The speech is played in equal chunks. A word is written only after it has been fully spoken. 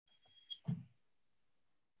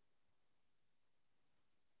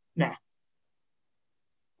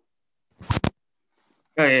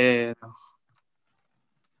Yeah.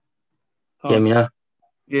 Hear me now?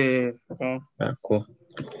 Yeah. Yeah, cool.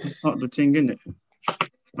 It's not the thing, innit?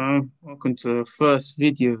 Welcome to the first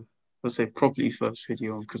video. I'll say properly first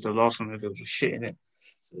video because the last one there was shit in it.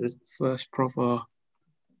 So this is the first proper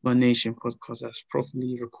One Nation podcast that's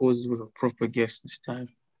properly recorded with a proper guest this time.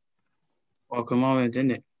 Welcome, Ahmed,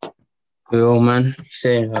 innit? Yo, man.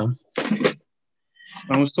 Saying, man.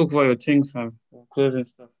 And let's talk about your thing, fam. Your clothing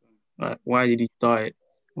stuff. Like, why did he start it?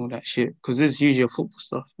 All that shit. Because this is usually football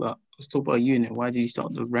stuff, but let's talk about you, innit? Why did he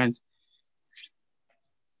start the brand?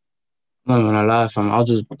 Man, when I lie, fam, I was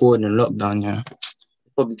just bored in lockdown, yeah.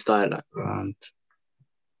 Probably started like around,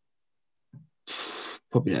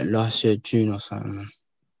 probably like last year, June or something, man.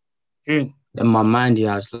 June. In my mind,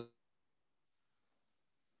 yeah, I was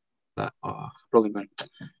like, vlogging, man.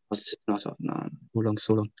 I was sitting myself, nah,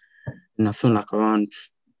 so long. And I feel like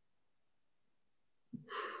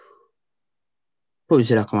probably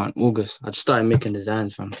say like around August, I just started making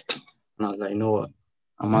designs, fam. And I was like, you know what?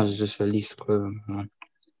 I might as well just release clothing, man.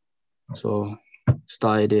 So,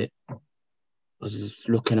 started it. I was just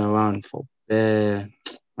looking around for bare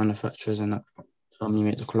manufacturers and that. So me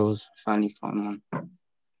make the clothes. Finally found one.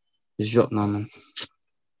 It's dropped now, man.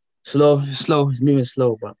 It's moving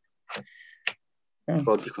slow, but Yeah.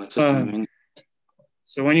 gotta be consistent, man.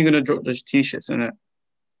 So when are you gonna drop those t-shirts, innit?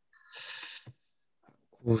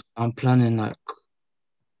 I'm planning like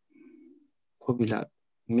probably like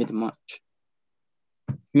mid-March.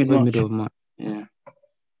 Mid-March. Middle of March, yeah.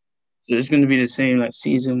 So it's gonna be the same like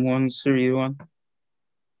season 1, series 1.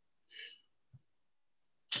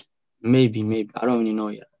 Maybe. I don't really know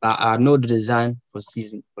yet. But I know the design for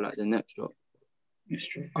like the next drop. It's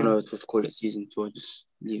true. I know it's what to call it season 2, I'll just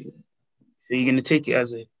leave it. So you're gonna take it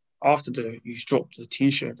as after you drop the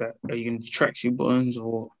t-shirt, that are you gonna do tracksuit buttons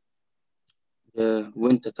or Yeah,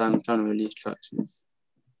 winter time I'm trying to release tracksuits.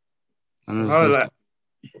 so how like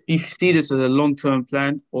do you see this as a long-term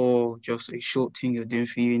plan or just a short thing you're doing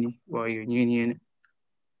for uni while you're in uni, innit?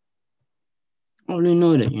 I don't really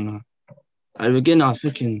know that, you know. At the beginning I was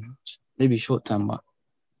thinking maybe short term, but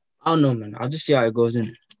I don't know, man. I'll just see how it goes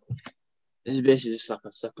in. This is basically just like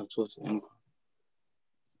a second source of income.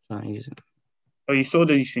 Trying to use it. Oh, you saw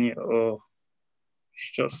the uni yet or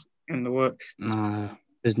it's just in the works? Nah,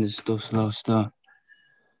 business is still slow still.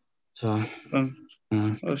 So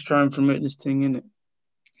Let's try and promote this thing, innit?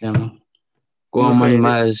 yeah, man. Go on Money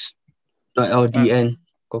Matters. LDN.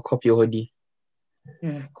 Go copy your hoodie.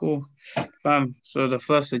 Yeah, cool. Fam, so the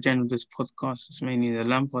first agenda of this podcast is mainly the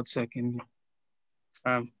Lampard second.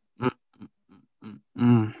 Fam,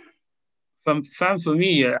 for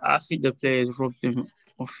me, yeah, I think the players robbed him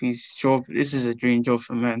of his job. This is a dream job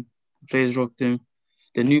for man. The players robbed him.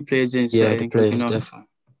 The new players didn't set the in good players enough. definitely.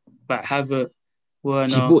 But Havertz,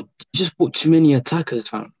 Werner. He just bought too many attackers,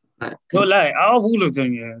 fam. Like, out of all of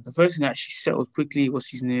them, yeah, the person that actually settled quickly, what's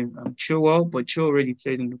his name? Chilwell, but Chilwell already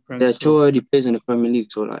played in the Premier League. Yeah, Chilwell already plays in the Premier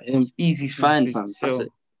League, so like him, it's easy for fine, him. fam. So That's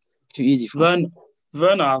too easy for him.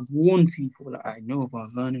 Werner, I've warned people that I know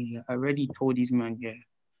about Werner. Yeah, I already told these man, yeah,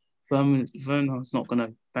 Werner's not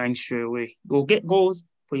gonna bang straight away. You'll get goals,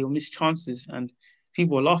 but you'll miss chances, and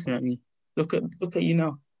people are laughing at me. Look at you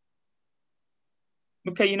now.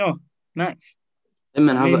 Nice. Him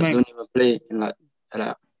and Havertz don't even play in like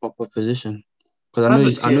a proper position.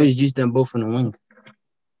 Because I know he's used them both on the wing.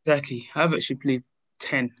 Exactly. Havertz should play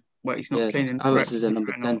 10, but he's not playing in the Havertz is a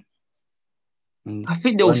number 10. I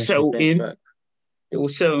think they'll settle in. They will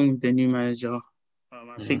settle in with the new manager.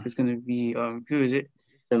 I think it's gonna be who is it?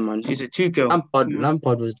 Is it Tuchel?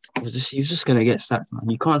 Lampard was just gonna get sacked, man.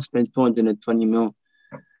 You can't spend 220 mil.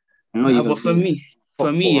 But for me,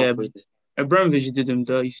 yeah, Abramovich did them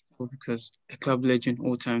dirty still because a club legend,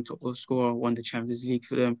 all-time top goal scorer, won the Champions League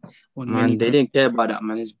for them. Man, they didn't care about that,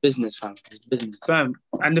 man. It's business, fam. It's business. Fam,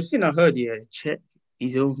 and the thing I heard, yeah, Cech,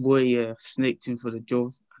 his own boy, snaked him for the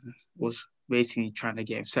job and was basically trying to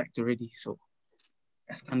get him sacked already. So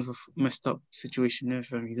that's kind of a messed up situation there,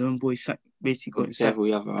 fam. His own boy basically got him sacked. Who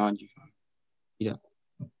you have around you, fam. Yeah.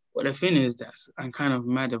 But the thing is that I'm kind of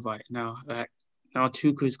mad about it now. Like now,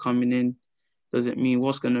 Tuchel's coming in. Does it mean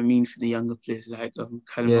what's gonna mean for the younger players like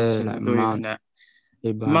Callum Mount? That?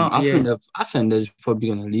 Mount, I think they're probably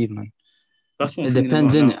gonna leave, man. That's what it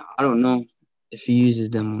depends, innit? I don't know if he uses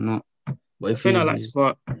them or not. But the thing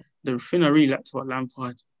I really liked about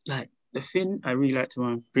Lampard, like the thing I really liked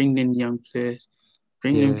about him, bringing in young players,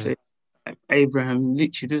 players like Abraham.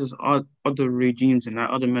 Literally, this is other regimes and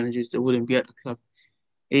other managers that wouldn't be at the club.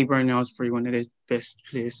 Abraham now is probably one of their best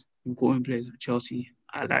players, important players at Chelsea.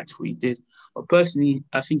 I liked what he did. But personally,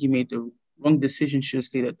 I think he made the wrong decision. Should have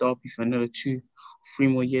stayed at Derby for another 2 3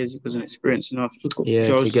 more years. He wasn't experienced enough. Look what Yeah, to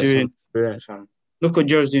Gerald's get some doing. experience, fam. Look what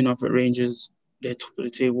Gerald's doing up at Rangers. They're top of the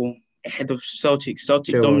table, ahead of Celtic.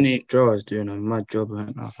 Celtic dominate. Gerald's doing a mad job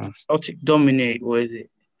right now, fam. Celtic dominate. What is it?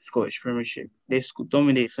 Scottish Premiership. They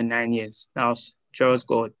dominate for 9 years. Now Gerald's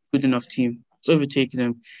got a good enough team. It's overtaking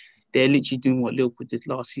them. They're literally doing what Liverpool did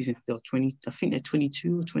last season. They're 20. I think they're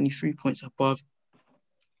 22 or 23 points above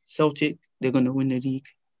Celtic. They're going to win the league.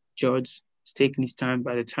 Gerald's taking his time.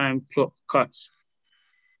 By the time clock cuts,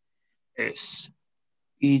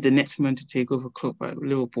 he's the next man to take over Klopp at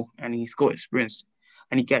Liverpool, and he's got experience.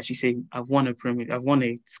 And he can actually say, I've won a Premier League, I've won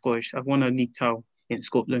a Scottish, I've won a league title in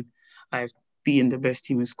Scotland. I've beaten the best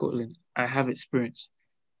team in Scotland. I have experience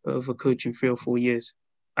over coaching 3 or 4 years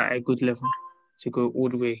at a good level to go all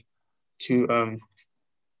the way to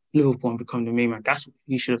Liverpool and become the main man. That's what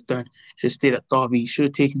he should have done. He should have stayed at Derby. He should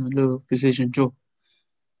have taken a lower position job,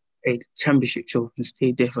 a championship job, and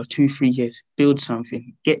stayed there for 2-3 years. Build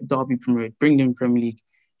something. Get Derby promoted. Bring them Premier League.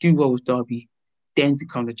 Do well with Derby. Then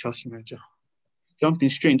become the Chelsea manager. Jumping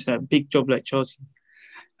straight into that big job like Chelsea,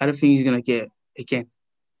 I don't think he's gonna get it again.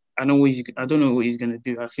 I don't know what he's gonna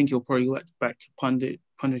do. I think he'll probably go back to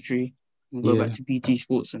punditry and go back to BT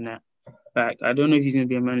Sports and that. Like, I don't know if he's gonna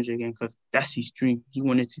be a manager again because that's his dream. He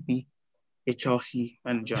wanted to be a Chelsea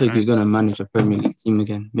manager. I think he's gonna manage a Premier League team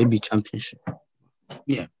again, maybe Championship.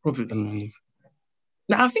 Yeah, probably.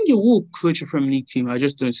 Now I think he will coach a Premier League team. I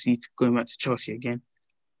just don't see it going back to Chelsea again.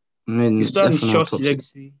 You start his Chelsea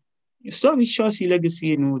legacy. You start his Chelsea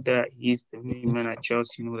legacy and all that. He's the main man at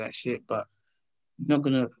Chelsea and all that shit. But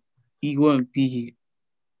he won't be.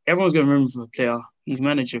 Everyone's gonna remember him for a player. His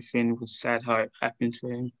manager thing was sad how it happened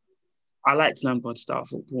for him. I liked Lampard's style of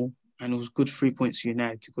football, and it was good 3 points for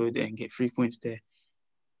United to go there and get 3 points there.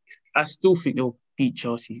 I still think they'll beat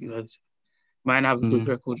Chelsea because Man have a good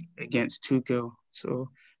record against Tuchel. So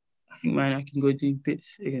I think I can go do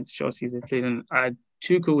bits against Chelsea if they play. And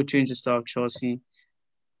Tuchel would change the style of Chelsea.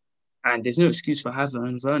 And there's no excuse for Hazard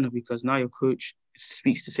and Werner because now your coach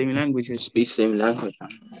speaks the same language. Speaks the same language,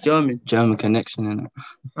 man. German connection,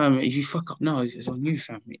 innit? If you fuck up now, it's on you,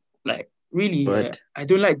 family. Like, really, I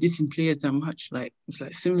don't like dissing players that much. Like, it's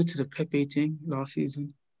like similar to the Pepe thing last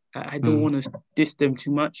season. I don't want to diss them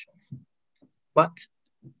too much. But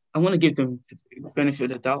I want to give them the benefit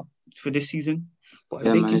of the doubt for this season. But if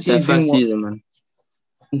they continue it's their first season, man.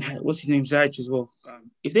 What's his name? Ziyech as well.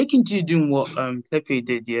 If they continue doing what Pepe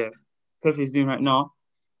did, Pepe's doing right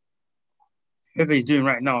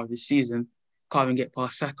now this season, can't even get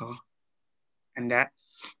past Saka and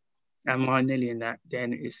Martinelli and that,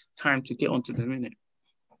 then it's time to get onto the minute.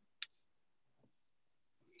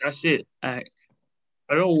 That's it. I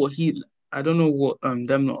don't know what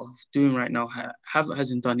them not doing right now. Havertz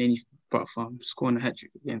hasn't done anything apart from scoring a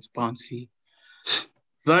hat-trick against Barnsley.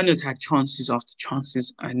 Werner's had chances after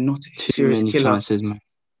chances and not a serious killer. Too many chances, man.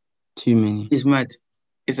 Too many. It's mad.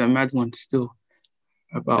 It's a mad one still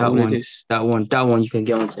about that all one, of this. That one you can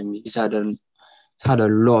get onto me. He's had a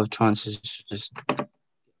lot of chances.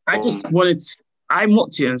 I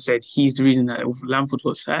mocked it and said he's the reason that Lampard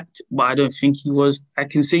got sacked, but I don't think he was. I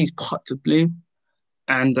can say he's part to blame.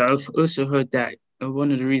 And I've also heard that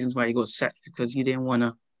one of the reasons why he got sacked because he didn't want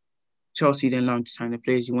to. Chelsea didn't allow him to sign the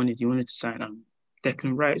players he wanted. He wanted to sign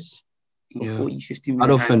Declan Rice for 40-50 million. I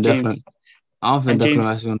don't think Declan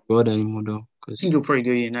Rice is going to go there anymore, though. I think he'll probably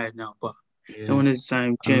go United now, but they wanted to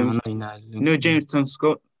sign James. Jameson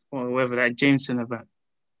Scott or whatever, that James Centre-back.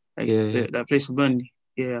 That plays for Burnley.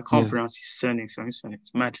 Yeah, I can't pronounce his surname, so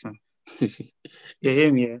it's mad, fam. Him.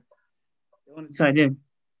 They wanted to sign him.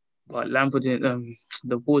 But Lampard didn't,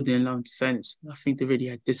 the board didn't allow him to sign it. So I think they already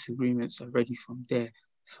had disagreements already from there.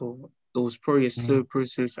 So it was probably a slow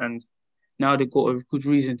process. And now they've got a good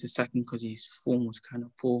reason to sack him because his form was kind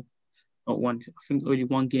of poor. I think only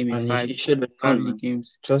one game in five league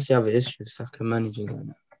games. Chelsea have an issue with sacking managers.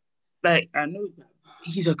 Like, I know that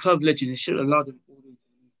he's a club legend. They should have allowed him all the way to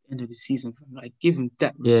the end of the season. Like, give him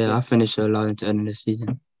that respect. Yeah, I finished allowed him to end of the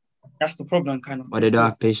season. That's the problem, kind of. But they don't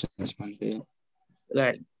have patience, man.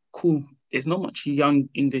 Like, cool. There's not much young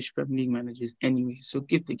English Premier League managers anyway, so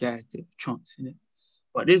give the guy a chance in it.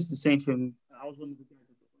 But this is the same thing. I was one of the guys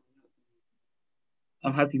that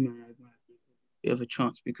I'm happy, man. They have a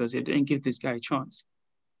chance because they didn't give this guy a chance.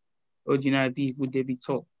 Would they be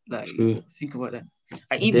top? Like, think about that.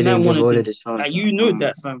 Even I wanted him. Like, you know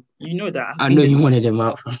that, fam. You know that. I know you wanted him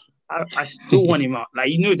out. I still want him out. Like,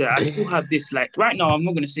 you know that. I still have this. Like, right now, I'm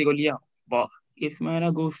not gonna say Oli out, but if I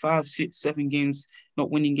go 5, 6, 7 games not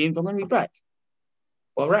winning games, I'm gonna be back.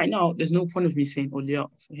 But right now, there's no point of me saying Oli out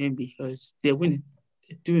for him because they're winning.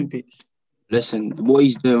 They're doing bits. Listen, what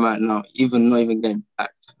he's doing right now, not even getting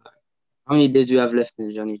backed. How many days do we have left in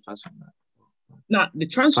the Johnny transfer? Now, the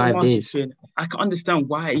transfer 5 market, days. I can understand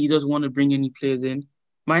why he doesn't want to bring any players in.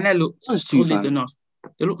 Mine look Wants to, solid fam. enough.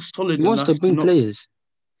 They look solid He wants enough to bring not. players.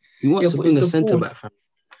 He wants Yeah, to but bring it's a the centre board. back, fam.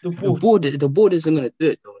 The board. The board isn't gonna do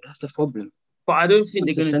it though. That's the problem. But I don't think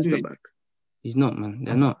Wants they're a gonna do centre it. back. He's not, man.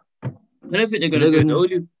 They're not. I don't think they're gonna They're do it.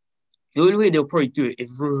 gonna. The only way they'll probably do it if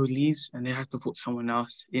Rojo leaves and they have to put someone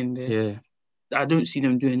else in there. Yeah. I don't see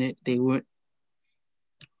them doing it. They won't.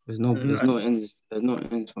 There's no ends. There's no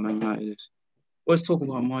ends for Man United. Let's talk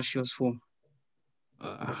about Martial's form.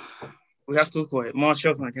 Uh, We have to talk about it.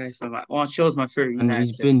 Martial's my guy. So Martial's my favorite. and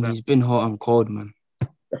he's been hot and cold, man.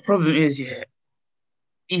 The problem is,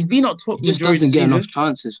 he's been on top. He just doesn't get enough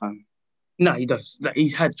chances, fam. No, he does. Like,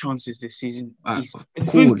 he's had chances this season.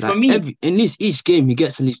 Cool. For me, in each game, he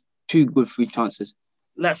gets at least 2 good free chances.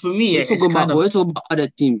 Like for me, we're talking about other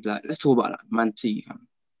teams. Like let's talk about Man City, fam.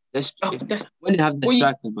 When they have the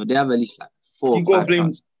strikers, but they have at least like 4 or 5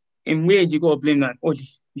 chances. In ways, you gotta blame that Oli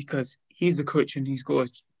because he's the coach and he's got.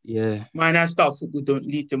 Yeah. Man, style football don't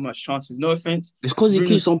lead to much chances. No offense. It's because he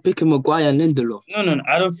keeps on picking Maguire and Lindelof. No.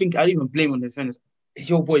 I don't even blame on the defenders. It's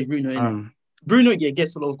your boy Bruno. Bruno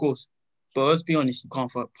gets a lot of goals, but let's be honest, he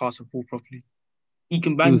can't pass a ball properly. He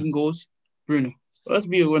can bang in goals, Bruno. But let's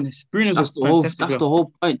be honest, Bruno's that's the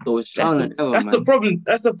whole point, though. It's the problem.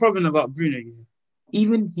 That's the problem about Bruno.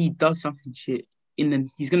 Even he does something shit, and then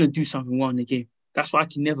he's gonna do something well in the game. That's why I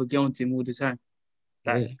can never get onto him all the time.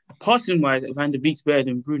 Like passing wise, Van der Beek's better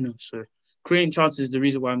than Bruno, so creating chances is the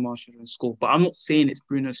reason why Martial didn't score. But I'm not saying it's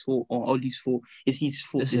Bruno's fault or Oli's fault. It's his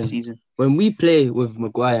fault this season. When we play with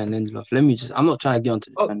Maguire and Lindelof, I'm not trying to get onto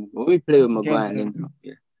the defender. When we play with Maguire and Lindelof,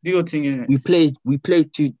 do your thing, innit? We play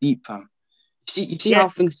too deep, fam. You see how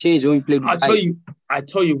things change when we play with I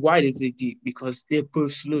tell you why they play deep, because they're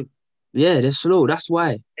both slow. Yeah, they're slow. That's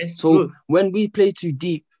why. Slow. When we play too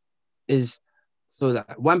deep, so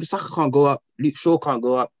that Wan-Bissaka can't go up, Luke Shaw can't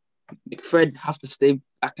go up, Fred have to stay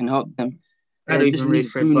back and help them. I don't even rate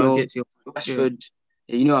Fred, Bruno, but I get you. Rashford.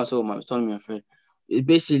 Yeah, you know what I'm talking about. Tony and Fred. It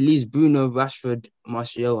basically leaves Bruno, Rashford,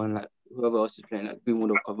 Martial, and like whoever else is playing, like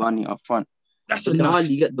Greenwood or Cavani up front. They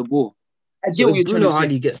hardly get the ball. Bruno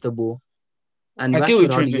hardly gets the ball, and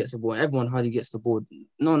Rashford hardly gets the ball, and everyone hardly gets the ball,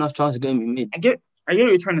 not enough chances going to be made. I get what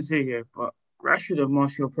you're trying to say here, but Rashford and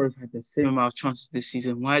Martial probably had the same amount of chances this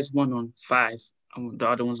season. Why is one on 5 and the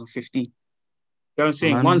other one's on 15? You know what I'm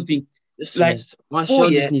saying? One's been like Martial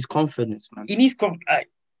just needs confidence, man. He needs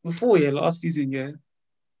before last season,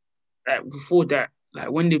 before that,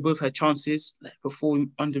 like when they both had chances, like before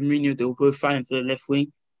under Mourinho, they were both fighting for the left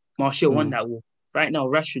wing. Martial won that war. Right now,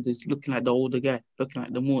 Rashford is looking like the older guy, looking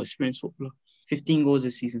like the more experienced footballer. 15 goals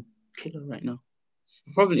this season, killer right now.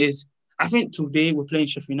 The problem is, I think today we're playing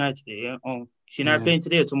Sheffield United today. Yeah. Is United playing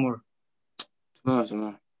today or tomorrow?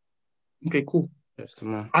 Tomorrow. Okay, cool. Yes,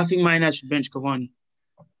 tomorrow. I think Man United should bench Cavani.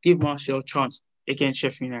 Give Martial a chance against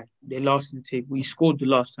Sheffield United. They're last in the table. He scored the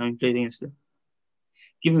last time he played against them.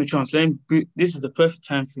 Give him a chance. This is the perfect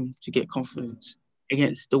time for him to get confidence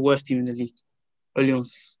against the worst team in the league. Only on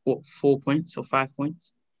 4 points or 5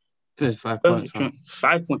 points? 5 points.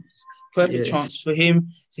 5 points. Perfect chance for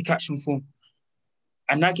him to catch some form.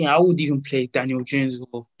 And that game, I would even play Daniel James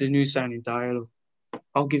or the new signing Diallo.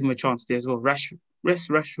 I'll give him a chance there as well. Rashford. I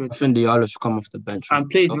think Diallo should come off the bench. Start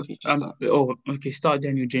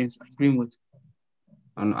Daniel James and Greenwood.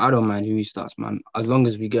 And I don't mind who he starts, man. As long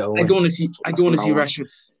as we get a win. I don't want to see Rashford.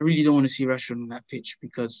 I really don't want to see Rashford on that pitch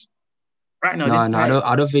because right now, I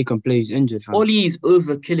don't think he can play. He's injured, fam. Oli is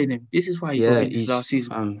over killing him. This is why he got injured last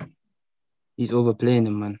season. He's overplaying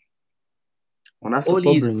him, man. Well, that's the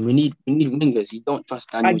problem. We need wingers. You don't trust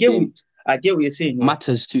Daniel James. I get what you're saying.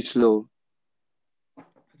 Matter's too slow.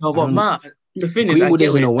 No, but Matt, the thing is, Greenwood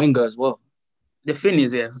isn't a winger as well. The thing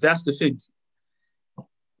is, that's the thing.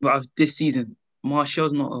 But this season,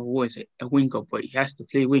 Martial's not a winger, but he has to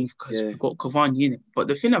play wing because we've got Cavani in it. But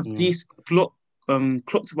the thing I've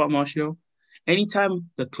clocked about Martial, anytime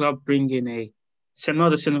the club bring in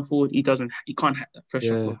another centre forward, he can't have that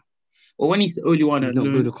pressure. Yeah. But when he's the only one he's not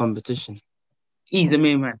good at competition. He's the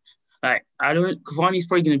main man. Like Cavani's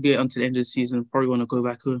probably going to be it until the end of the season. Probably want to go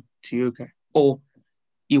back home to Uruguay, or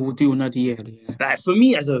he will do another year. Like for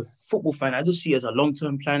me as a football fan, I just see it as a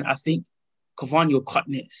long-term plan. I think Cavani will cut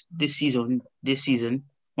it this season.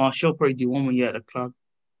 Martial probably do 1 more year at the club,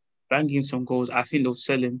 banging some goals. I think they'll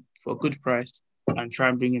sell him for a good price and try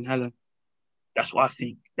and bring in Haaland. That's what I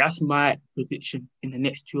think. That's my prediction. In the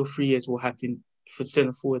next 2 or 3 years, will happen for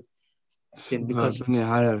centre forward. Because bringing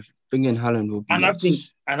Haaland will be. And I think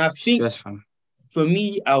for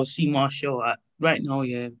me, I'll see Martial right now.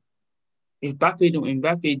 Yeah, if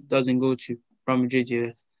Mbappe doesn't go to Real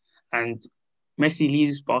Madrid, and Messi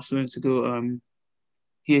leaves Barcelona to go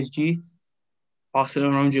PSG.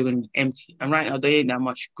 Barcelona around you are going to be empty. And right now, there ain't that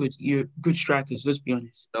much good strikers, let's be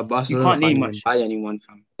honest. The You Barcelona can't can't name even much. buy anyone,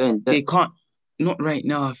 fam. They're in They debt. can't. Not right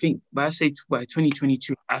now, I think. But I say by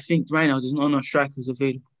 2022, I think right now there's not enough strikers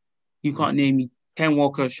available. You can't name me 10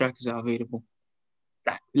 world-class strikers that are available.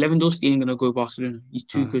 That Lewandowski ain't going to go Barcelona. He's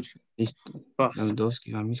too good for us.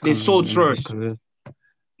 Lewandowski, fam, he's They coming sold in his Suarez. career.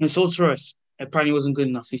 They sold Suarez. Apparently wasn't good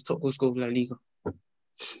enough. He's top goal scorer of La Liga.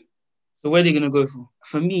 So where are they going to go for?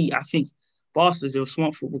 For me, I think Barca, they're a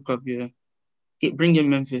smart football club, yeah. Bring in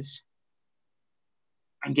Memphis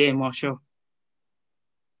and get in Martial.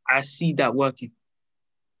 I see that working.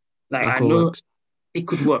 Like, That I could know work. it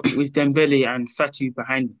could work with Dembele and Fatu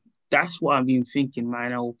behind him. That's what I've been thinking,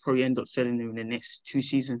 man. I will probably end up selling him in the next 2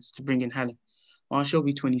 seasons to bring in Haaland. Martial will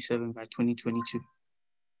be 27 by 2022.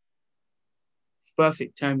 It's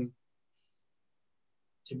perfect timing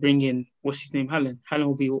to bring in, what's his name, Haaland. Haaland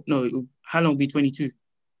will be 22.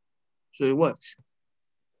 So it works.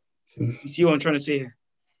 You see what I'm trying to say here?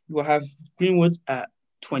 You will have Greenwood at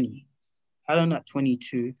 20, Haaland at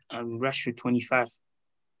 22, and Rashford 25.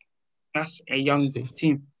 That's a young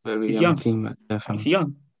team. Very It's young young. team, definitely. It's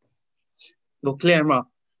young. They'll clear him out.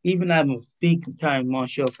 Even I'm a big time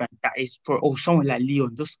Martial fan. That is for someone like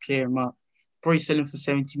Leon, just clear him out. Probably sell him for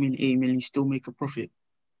 70 million, 80 million, still make a profit.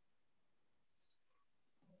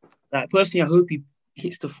 Like personally, I hope he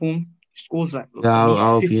hits the form, scores like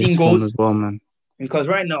at least 15 goals as well, man. Because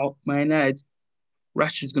right now, Man United,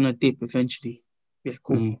 Rashford's gonna dip eventually. Yeah,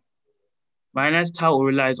 cool. Man United's title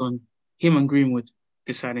relies on him and Greenwood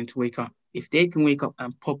deciding to wake up. If they can wake up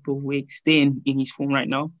and stay in his form right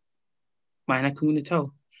now, Man United can win the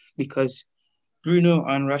title because Bruno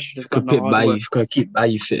and Rashford have done the hard work. You've got to keep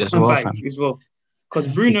Bailly fit as well, fam. Because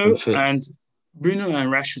Bruno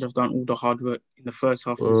and Rashford have done all the hard work in the first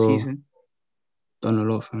half of the season. Done a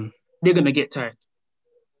lot, fam. They're gonna get tired.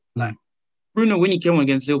 Like Bruno, when he came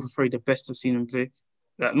against Liverpool, was probably the best I've seen him play.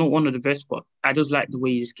 Like, not one of the best, but I just like the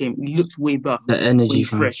way he just came. He looked way better. The energy, when he's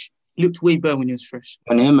fresh. He looked way better when he was fresh.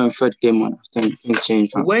 When him and Fred came on, I think things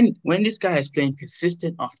changed. When this guy is playing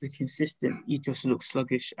consistent after consistent, he just looks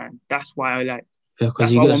sluggish, and that's why I like. Yeah,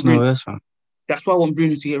 because he gets no rest, fam. That's why I want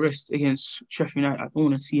Bruno to get rest against Sheffield United. I don't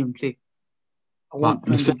want to see him play.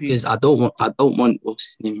 The thing is, I don't want what's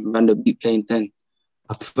his name, Van der Beek playing 10.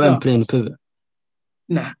 I prefer him playing the pivot.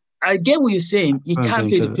 Nah, I get what you're saying. He can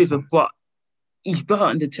play the pivot, but he's better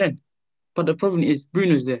under 10. But the problem is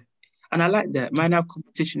Bruno's there. And I like that. Man, have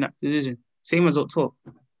competition at position. Same as up top.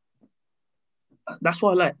 That's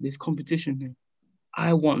what I like. There's competition there.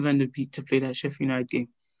 I want Van der Beek to play that Sheffield United game.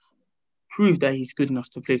 Prove that he's good enough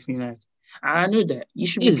to play for United. And I know that. He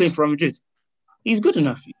should be playing for Real Madrid. He's good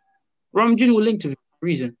enough. Real Madrid will link to him for a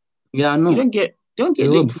reason. Yeah, I know. You don't get linked to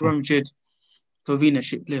Real Madrid for being a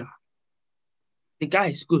shit player. The guy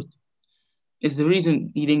is good. It's the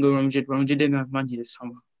reason he didn't go Real Madrid. Real Madrid didn't have money this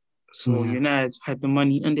summer. So United had the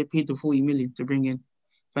money and they paid the 40 million to bring in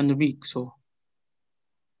Van der Beek. So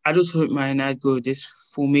I just hope Man United go this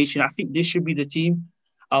formation. I think this should be the team.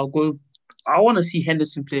 I want to see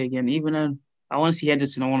Henderson play again. Even though I want to see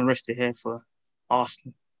Henderson, I want to rest the hair for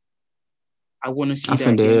Arsenal. I want to see that. I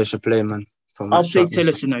think the hair should play, man. I'll play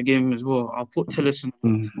Tillerson that game as well. I'll put Tillerson.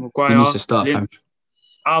 Maguire. He needs to start, fam.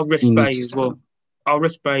 I'll rest Bailly as well. I'll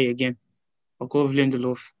rest Bailly again. I'll go with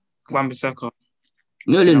Lindelof, Wan-Bissaka.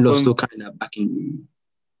 No, Lindelof's still kind of back injury.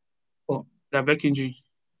 What? That back injury?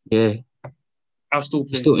 Yeah. I'll still play.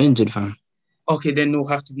 He's still injured, fam. Okay, then it'll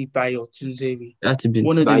have to be Bailly or Tuanzebe. It has to be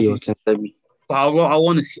Bailly or Tuanzebe. But I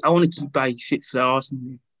want to keep Bailly fit for the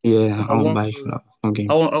Arsenal. Yeah, I want Bailly for that game.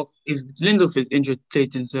 If Lindelof is injured, play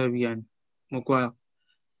Tuanzebe and Maguire.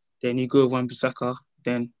 Then you go with Wan-Bissaka.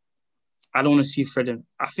 Then I don't want to see Fred.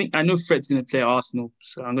 I know Fred's going to play Arsenal,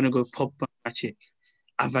 so I'm going to go Pogba, Matic,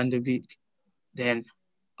 and Van der Beek. Then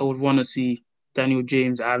I would want to see Daniel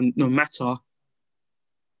James. Mata,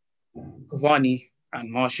 Cavani, and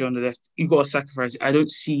Martial on the left. You got to sacrifice. I don't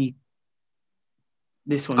see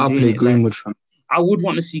this one. I'll play Greenwood from. I would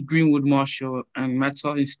want to see Greenwood, Martial, and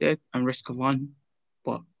Mata instead, and rest Cavani.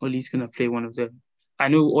 But Ollie's going to play one of them. I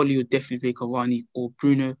know Ollie would definitely play Cavani or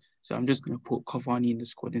Bruno, so I'm just going to put Cavani in the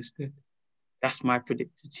squad instead. That's my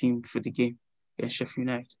predicted team for the game against Sheffield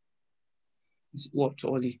United. What to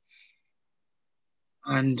Ollie.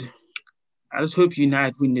 And I just hope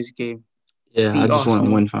United win this game. Yeah, I just want to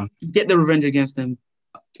win, fam. Get the revenge against them.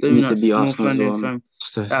 It needs to be Arsenal as well.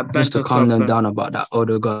 Just to calm them down about that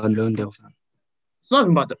Odegaard loan deal, fam. It's not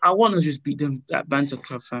even about that. I want to just beat them, that banter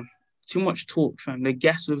club, fam. Too much talk, fam. They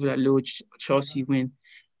gassed over that little Chelsea win.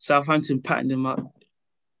 Southampton patting them up.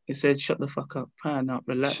 It said, "Shut the fuck up, pan out,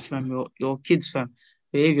 relax, fam. Your kids, fam.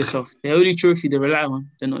 Behave yourself." The only trophy they rely on,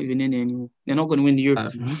 they're not even in it anymore. They're not going to win the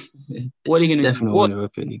European League. What are they going to do? Definitely win the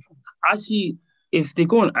European League. I see. If they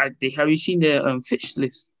go on, have you seen their fixture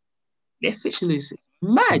list? Their fixture list is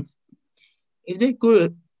mad. If they go,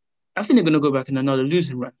 I think they're going to go back in another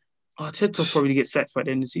losing run. Arteta will probably get sacked by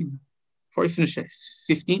the end of the season. Probably finish at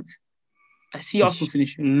 15th. I see Arsenal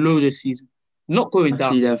finishing low this season. Not going down.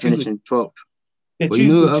 I see them finishing 12th. But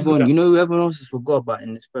you know who everyone else has forgot about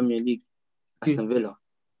in this Premier League? Aston Villa.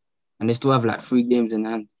 And they still have like 3 games in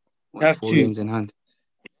hand. They have 4 games in hand.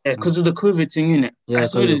 Yeah, because of the COVID thing, innit? Yeah,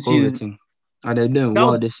 because of the COVID thing. And they're doing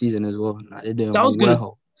well this season as well. Like, they're doing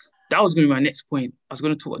well. That was going to be my next point. I was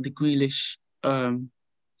going to talk about the Grealish,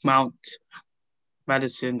 Mount,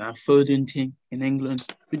 Maddison, and Foden thing in England.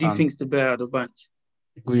 Who do you think's the better of the bunch?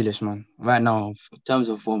 Grealish, man. Right now, in terms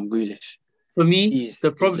of form, Grealish. For me,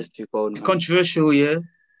 the problem is too cold, it's controversial, yeah.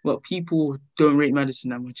 But people don't rate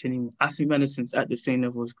Maddison that much anymore. I think Maddison's at the same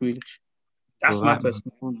level as Grealish. That's my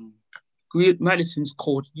personal opinion. Maddison's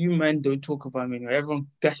cold. You men don't talk about him anymore. Everyone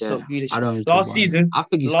guesses up Grealish. I don't last season, I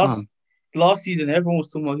think he's calm. Last season, everyone was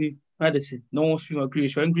talking about who? Madison. No one was speaking about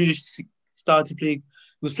Grealish. When Grealish started to play, he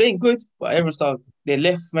was playing good, but they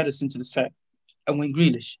left Maddison to the side and went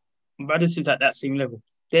Grealish. Maddison's at that same level.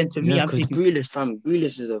 Then to me, I'm thinking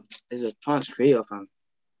Grealish is a chance creator, fam.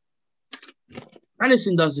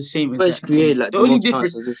 Maddison does the same. The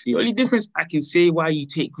only difference I can say why you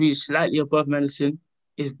take Grealish slightly above Maddison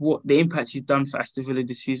is what the impact he's done for Aston Villa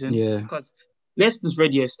this season. Yeah. Because Leicester's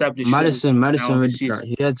already established. Maddison already,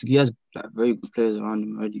 he has like very good players around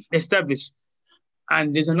him already. Established.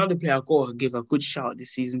 And there's another player I've got to give a good shout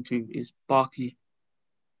this season to is Barkley.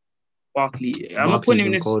 I'm not putting him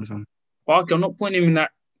in this. Barkley, I'm not putting him in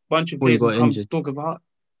that bunch of players who come to talk about.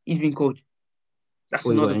 He's been cold. That's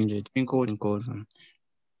another injured. Been cold.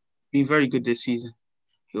 Been very good this season.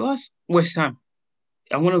 Who else? West Ham.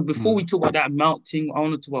 Before we talk about that Mount thing, I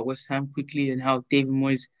want to talk about West Ham quickly and how David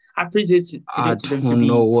Moyes. I predicted them to be. I don't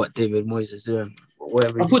know what David Moyes is doing.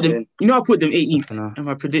 I put them 18th in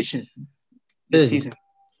my prediction this season.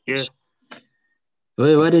 Yeah.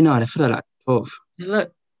 Where are they now? They feel like 12th.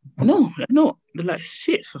 No. They're like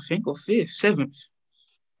 6th, I think, or 5th, 7th.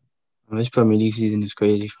 This Premier League season is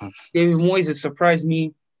crazy, fam. David Moyes has surprised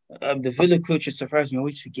me. The Villa coach has surprised me. I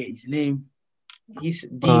always forget his name. He's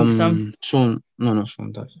Dean something. Sean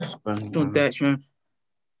Dyche, man.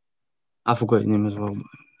 I forgot his name as well. His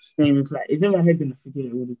name is it's in my head and I forget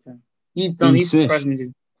it all the time. He's surprised me.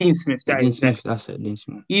 Dean Smith. That's it, Dean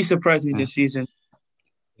Smith. He surprised me this season.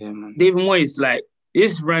 Yeah, man. David Moyes,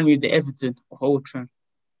 this ran with the Everton of Old Trafford.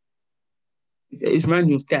 It's ran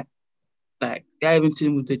with that. The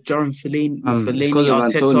Everton with the Joran Fellaini. It's because of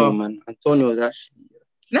Antonio, man. Antonio was actually...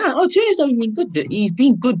 Antonio's not been good. He's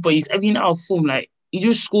been good, but he's been out of form. He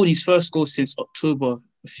just scored his first goal since October,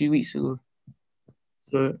 a few weeks ago.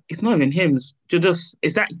 So it's not even him. It's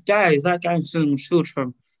that guy. It's that guy in Cinnamon Field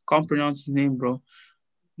from... Can't pronounce his name, bro.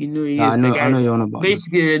 You know he is the guy. I know you're on about.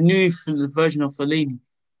 Basically, a new version of Fellaini.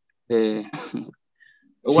 Yeah. The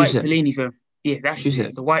white Fellaini fam. Yeah, that's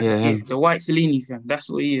it. The white Fellaini fam. That's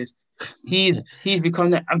what he is. He's become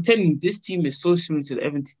that. I'm telling you, this team is so similar to the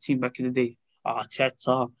Everton team back in the day.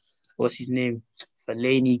 Arteta, what's his name?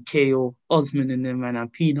 Fellaini, KO, Osman, and them,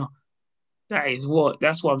 and Pina. That's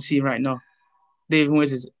what I'm seeing right now. David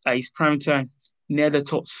Moyes is at his prime time, near the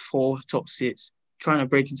top 4, top 6, trying to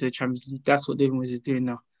break into the Champions League. That's what David Moyes is doing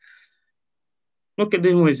now. Look at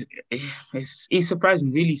David Moyes. He surprised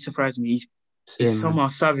me, really surprised me. He somehow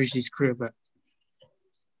savaged his career back.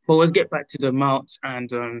 But let's get back to the Mount and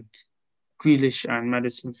Grealish and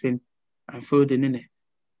Maddison Finn and Foden,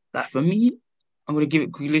 innit? For me, I'm going to give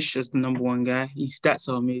it Grealish as the number 1 guy. His stats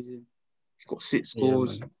are amazing. He's got 6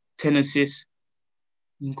 goals, 10 assists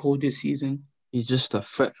in cold this season. He's just a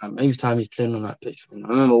threat, man. Every time he's playing on that pitch, man. I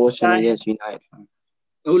remember watching him against United, man.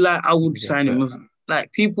 I would sign him over.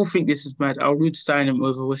 People think this is bad. I would sign him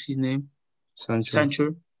over, what's his name?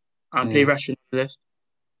 Sancho. And play Rashford on the left.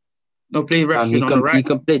 No, play Rashford on the right. He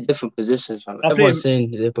can play different positions, man. Everyone's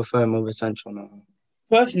saying they prefer him over Sancho now.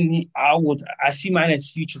 Personally, I see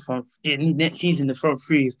Mane's future from next season. The front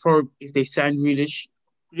three is probably if they sign Grealish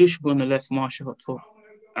should go on the left, Martial up top,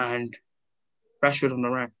 and Rashford on the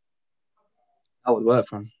right. That would work,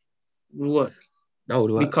 fam. That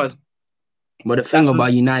would work. But the thing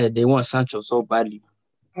about United, they want Sancho so badly.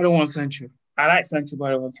 I don't want Sancho. I like Sancho, but I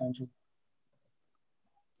don't want Sancho.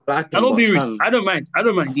 I don't be rude. I don't mind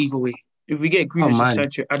either way. If we get Grealish or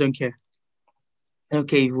Sancho, I don't care. I don't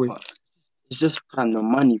care either way. It's just the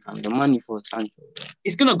money, fam. The money for Sancho.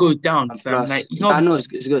 It's gonna go down, fam. Plus, I know it's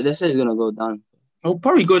good. They say it's gonna go down. I'll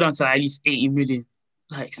probably go down to at least 80 million.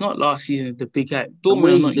 Like, it's not last season, the big guy. The Dortmund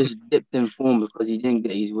way are he not even. just dipped in form because he didn't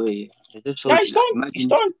get his way. It just Yeah, shows you, like, he's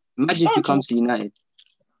imagine if he starting to comes to United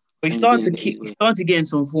But and he didn't get his he's way. starting to get in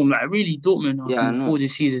some form. Like really, Dortmund have Yeah, I been know. poor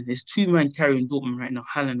this season. There's two men carrying Dortmund right now,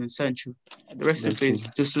 Haaland and Sancho. The rest Them of the two. players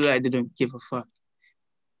just look like they don't give a fuck.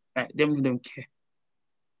 Like them don't care.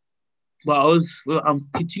 But I'm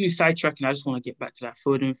continue sidetracking. I just want to get back to that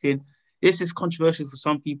Foden thing. This is controversial for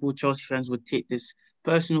some people. Chelsea fans would take this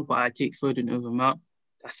personal, but I take Foden over Mount.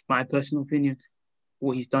 That's my personal opinion.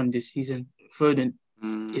 What he's done this season, Foden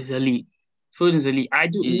is elite. Foden's elite. I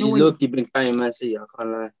do, you know, He's when low-key been carrying Man City, I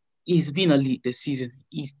can't lie. he's been elite this season.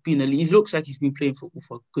 He's been elite. He looks like he's been playing football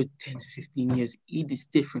for a good 10 to 15 years. He is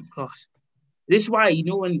different class. This is why, you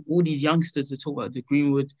know, when all these youngsters they talk about the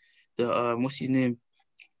Greenwood, the what's his name?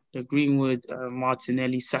 The Greenwood,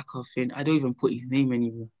 Martinelli, Saka thing. I don't even put his name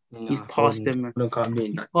anymore. He's Nah, past Foden. them, man. Foden can't be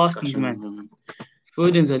in He's that past these discussion man. anymore, man.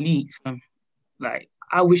 Foden's elite, fam. Like,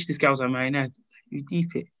 I wish this guy was at Man United. You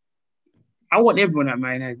deep it. I want everyone at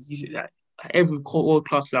Man United. Like, every world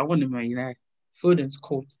class player, I want them at Man United. Foden's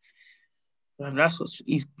cold. And that's what's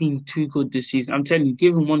he's been too good this season. I'm telling you,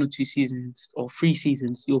 give him 1 or 2 seasons or 3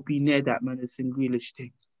 seasons, you'll be near that Madison Grealish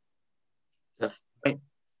thing. Def- Right?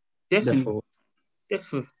 Definitely, Therefore,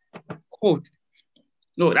 definitely. Cold.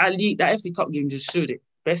 No, that FA Cup game just showed it.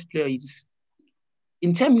 Best player, he just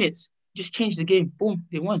in 10 minutes just changed the game. Boom,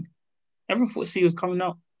 they won. Everyone thought C was coming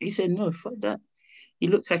out. He said no, fuck that. He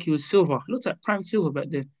looked like he was silver. Looked like prime silver back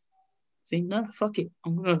then. Saying nah, fuck it.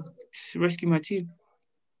 I'm gonna rescue my team.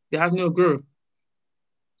 They have no girl,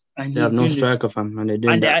 and they he's have no doing this. striker, fam, and they're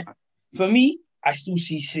doing And that, fam. for me, I still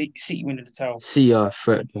see City winning the title. See a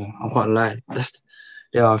threat, though. I can't lie.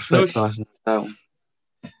 They are a No, threat to us in the title.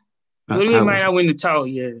 the That only way title, Man fam. win the title,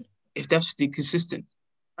 yeah, if they're stay consistent.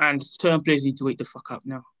 And certain players need to wake the fuck up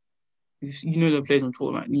now. You know the players I'm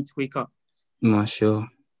talking about need to wake up. I'm not sure.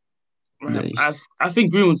 I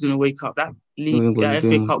think Greenwood's gonna wake up. That New league, England FA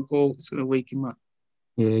game. Cup goal is gonna wake him up.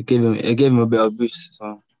 Yeah, it gave him a bit of boost, so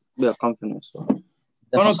a bit of confidence. So I'm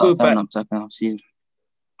definitely gonna go start turning back. up second half season.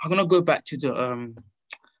 I'm gonna go back to the I'm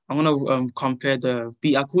gonna compare the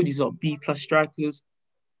B. I call these up B plus strikers.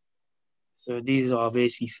 So these are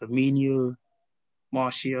basically Firmino,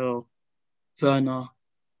 Martial, Werner,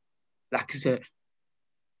 Lacazette,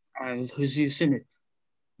 and Jesus in it.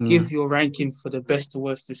 Yeah. Give your ranking for the best to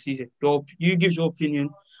worst this season. You give your opinion.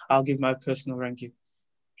 I'll give my personal ranking.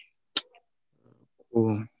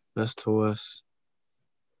 Cool. Best to worst.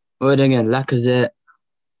 Well, then again, Lacazette,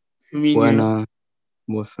 Firmino Werner,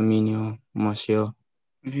 Firmino, Martial,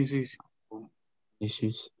 and Jesus.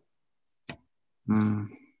 issues. Mm.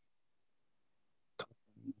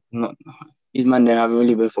 Not these men they haven't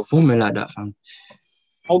really been performing like that, fam.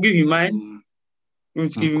 I'll give you mine. You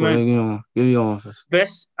want to give you Cool, mine? give you one first.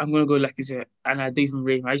 Best, I'm gonna go Lacazette, and I don't even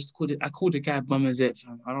rate him. I called the guy Bumazette,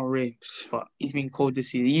 fam. I don't rate him, but he's been cold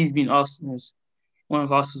this season. He's been one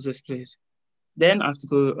of Arsenal's best players. Then I have to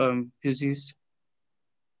go Jesus.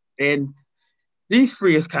 Then these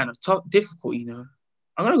three is kind of tough, difficult, you know.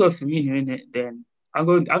 I'm gonna go Firmino in it. Then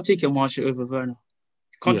I'm taking Martial over Werner.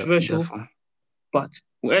 Yeah, Controversial, definitely. but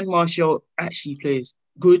when Martial actually plays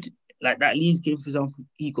good, like that Leeds game, for example,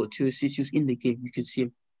 he got 2 assists. He was in the game. You could see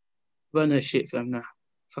him. Werner shit, fam. Nah,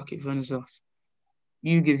 fuck it, Werner's ass.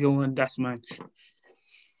 You give your one, that's mine.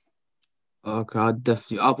 Okay, I'll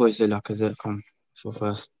probably say Lacazette come for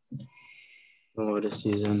first over the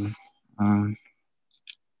season. Mm,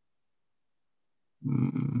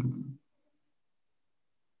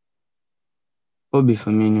 Probably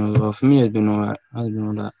Firmino as well. For me, it's been alright. I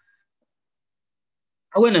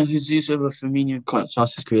went on Jesus over Firmino.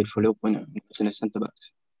 Chances created for Liverpool, it's in the centre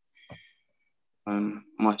backs.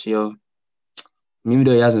 Martial, even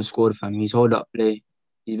though he hasn't scored, fam, he's hold up play.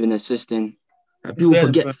 He's been assisting.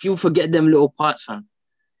 People forget them little parts, fam.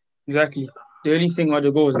 Exactly. The only thing are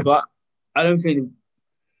the goals, but I don't think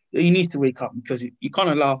he needs to wake up because you can't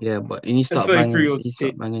allow. Yeah, but he needs to a start banging. 33-year-old to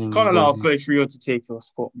take. You can't allow a 33-year-old to take your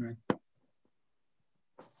spot, man.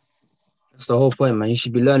 That's the whole point, man. You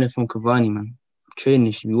should be learning from Cavani, man. Training,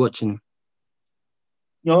 you should be watching him.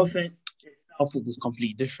 Your offense, style football is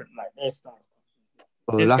completely different. Like their style.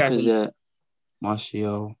 Lacazette,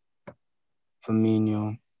 Martial,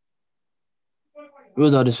 Firmino. Who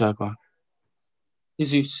was the other striker?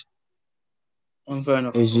 Jesus and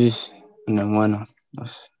Werner. Jesus and then Werner.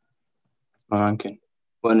 That's my ranking.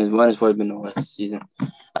 Werner's probably been the worst this season.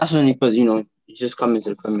 That's only because, he's just coming to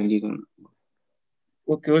the Premier League.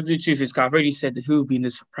 Okay, what's the truth is, I've already said who been the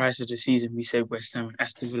surprise of the season. We said West Ham and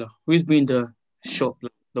Aston Villa. Who's been the shock,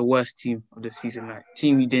 like, the worst team of the season? Like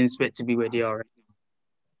team you didn't expect to be where they are right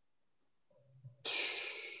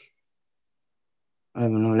I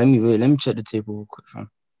don't know. Let me check the table real quick, fam.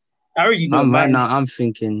 I already know. Right now, I'm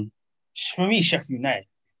thinking. For me, Sheffield United.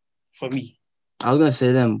 For me. I was gonna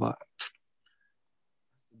say them, but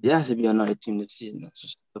there has to be another team this season that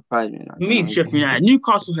just surprised me. For me, it's Sheffield United.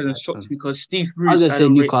 Newcastle hasn't shocked me because Steve Bruce. I was gonna say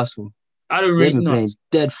Newcastle. They've been playing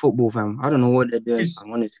dead football, fam. I don't know what they're doing,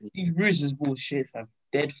 fam, honestly. Steve Bruce is bullshit, fam.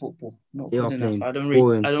 Dead football. Not good enough. I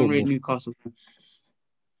don't rate Newcastle, fam.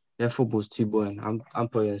 Their football's too boring. I'm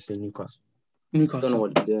probably gonna say Newcastle. I don't know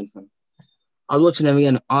what they're doing, fam. I was watching them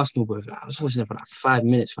again, Arsenal, but I was watching them for like 5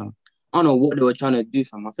 minutes, fam. I don't know what they were trying to do,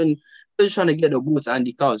 fam. I think they were trying to get the ball to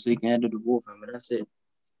Andy Carroll so he can head the ball, fam. But that's it.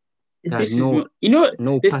 This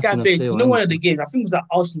guy played. You know, one of the games. I think it was that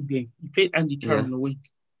Arsenal game. He played Andy Carroll on the wing.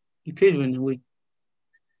 He played him in the wing.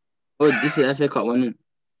 Oh, this is the FA Cup one, isn't it?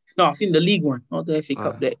 No, I think the League one, not the FA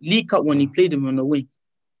Cup. The League Cup one, he played him on the wing.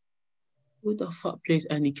 Who the fuck plays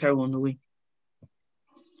Andy Carroll on the wing?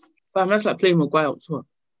 Fam, that's like playing Maguire up top.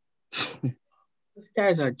 These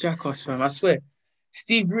guys are jackass, fam. I swear.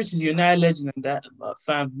 Steve Bruce is United legend and that, but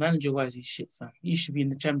fam, manager-wise, he's shit, fam. He should be in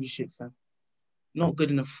the Championship, fam. Not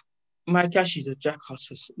good enough. Mike Ashley's a jackass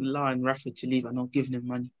for allowing Rafa to leave and not giving him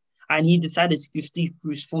money. And he decided to give Steve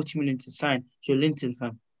Bruce 40 million to sign Joe Linton,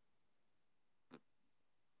 fam.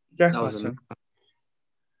 Jackass, fam.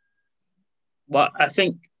 But I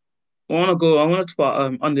think I want to talk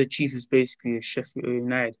about underachievers, basically, Sheffield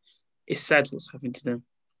United. It's sad what's happened to them.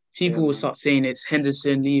 People will start saying it's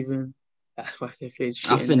Henderson leaving. That's why they played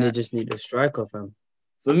shit. I think they just need a striker, fam.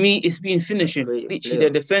 For me, it's been finishing. Literally, their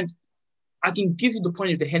defense. I can give you the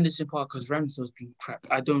point of the Henderson part because Ramsdale's been crap.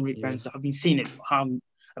 I don't rate Ramsdale. I've been saying it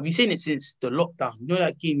I've been saying it since the lockdown. You know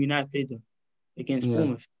that game United played them against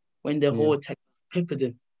Bournemouth when the whole attack peppered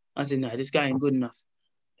them. I said, nah, this guy ain't good enough.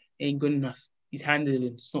 Ain't good enough. He's handling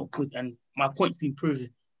it's not good. And my point's been proven.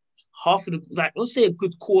 Half of let's say a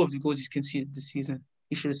good core of the goals he's conceded this season,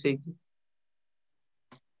 he should have saved them.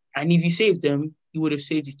 And if he saved them, he would have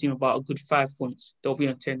saved his team about a good 5 points. They'll be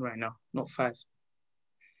on 10 right now, not 5.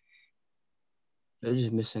 They're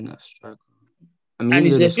just missing that striker. I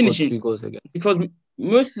mean, they're finishing 2 goals again. Because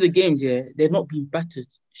most of the games, they're not being battered.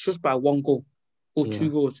 It's just by 1 goal or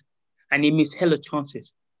 2 goals. And they miss hella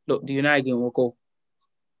chances. Look, the United game will go.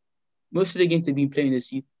 Most of the games they've been playing this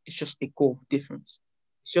season, it's just a goal difference.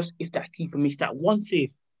 It's just if that keeper makes that 1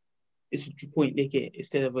 save, it's a point they get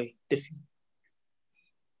instead of a defeat.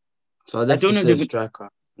 So I definitely say striker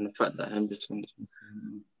and the fact that Henderson.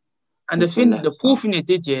 And the poor thing they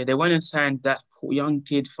did, they went and signed that young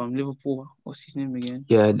kid from Liverpool. What's his name again?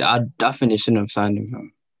 Yeah, I think they shouldn't have signed him,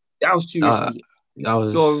 fam. That was too risky. That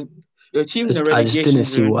was. Your team in the relegation. I just didn't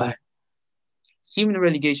see why. Team in the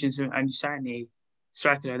relegation zone and you sign a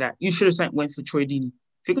striker like that. You should have went for Troy Deeney.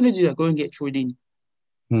 If you're gonna do that, go and get Troy Deeney.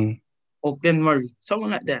 Or Glenn Murray,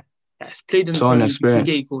 someone like that that's played in the Premier League, can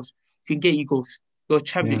get you goals. Can get you goals. Your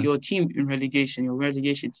champion, your team in relegation,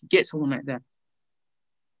 get someone like that.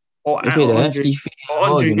 Or they paid a hefty fee.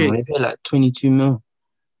 They paid like 22 mil.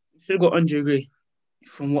 You should have got Andre Gray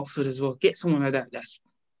from Watford as well. Get someone like that.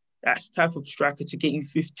 That's the type of striker to get you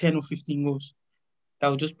 10 or 15 goals. That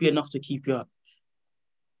will just be enough to keep you up.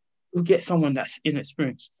 You'll get someone that's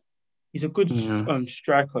inexperienced. He's a good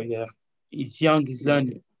striker, He's young, he's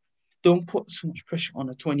learning. Don't put so much pressure on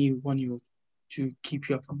a 21-year-old to keep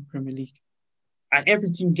you up in the Premier League. And every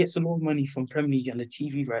team gets a lot of money from Premier League and the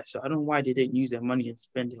TV rights. So I don't know why they didn't use their money and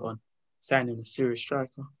spend it on signing a serious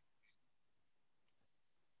striker.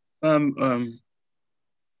 That's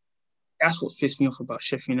what's pissed me off about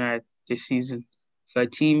Sheffield United this season. For a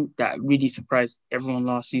team that really surprised everyone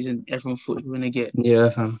last season, everyone thought they were going to get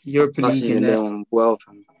Europa League in there. Fam.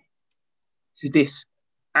 To this.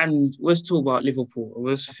 And let's talk about Liverpool.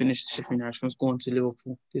 Let's finish Sheffield United. Let's go on to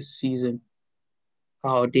Liverpool this season.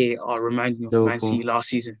 How they are reminding me of Man City last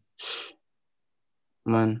season.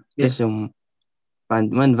 Man, listen,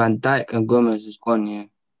 when Van Dijk and Gomez is gone,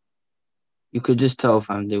 you could just tell,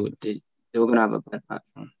 fam, they were going to have a bad patch,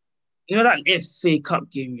 fam. You know that FA Cup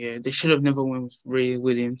game, they should have never won with Ray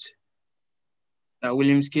Williams. That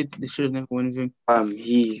Williams kid, they should have never won with him.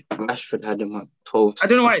 Rashford had him up toast. I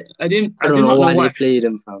don't know why. I don't know why they played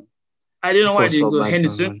him, fam. I don't know why they didn't go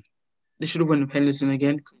Henderson. They should have won with Henderson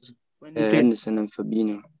again. Henderson and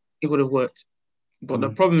Fabinho. It would have worked. But the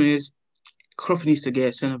problem is, Klopp needs to get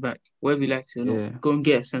a centre-back. Whether he likes it or not, go and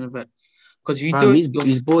get a centre-back. Because if you don't...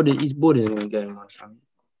 He's bored of getting one, fam.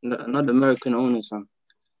 Not the American owners, fam.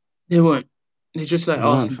 They weren't. They're just like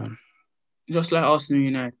Arsenal. Just like Arsenal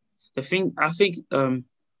United. The thing, I think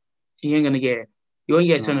he ain't going to get it. You won't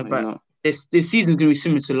get a centre-back. This season's going to be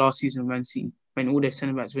similar to last season of Man City when all their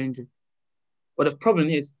centre-backs were injured. But the problem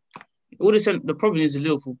is, The problem is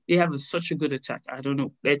Liverpool. They have such a good attack. I don't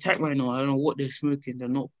know. Their attack right now, I don't know what they're smoking. They're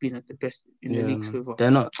not being at the best in the Yeah, league man. so far.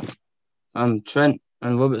 They're not. Trent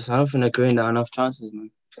and Robertson, I don't think they're creating that enough chances,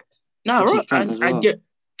 man. Nah, right. Trent as I well. get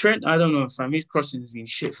Trent. I don't know, fam. His crossing has been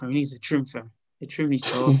shit, fam. He needs a trim, fam. The trim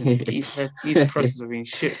needs to open. His crosses have been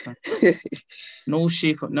shit, fam. No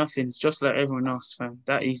shape up, nothing. It's just like everyone else, fam.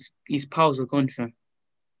 His powers are gone, fam.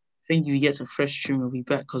 I think if he gets a fresh trim, he'll be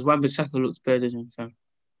back. Because Wan-Bissaka looks better than him, fam.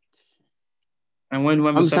 And when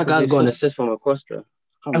Wan-Bissaka Wan-Bissaka has plays got an football, assist from across there.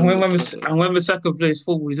 and when Bissaka plays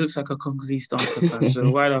football, he looks like a Congolese dancer, fam. So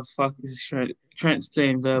why the fuck is Trent? Trent's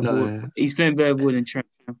playing better ball. No, He's playing better ball than Trent.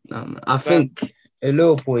 no, man. I think in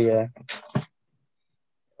Liverpool, yeah.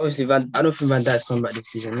 Obviously, I don't think Van Dijk's coming back this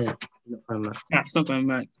season, yeah. Nah, it's not going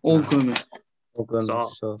back. All Gomez.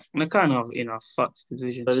 So they're kind of in a fucked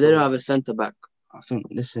position. but if they don't have a centre back, I think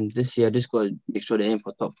this year just got to make sure they aim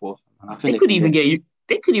for top 4. I think they could even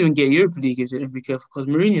get Europa League if they don't be careful, because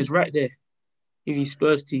Mourinho's right there. If he's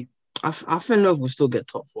Spurs team, I think Liverpool will still get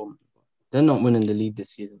top 4. They're not winning the league this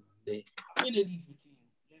season. They're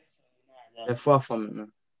far from it,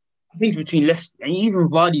 man. I think it's between Leicester and even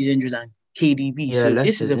Vardy's injured and KDB. Yeah, so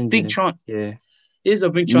this is a big chance. Yeah, this is a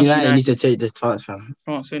big chance. United needs to take this transfer.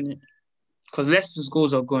 France, isn't it? Because Leicester's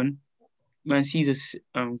goals are gone. Man City's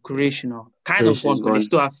Croatian are kind of gone, but they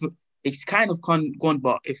still have. It's kind of gone,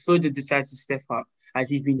 but if Foden decides to step up as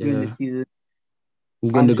he's been doing this season,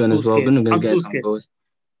 Gundogan as well. Gundogan's getting some goals.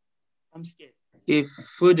 I'm scared. If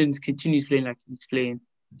Foden continues playing like he's playing,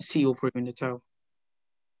 City will put him in the towel.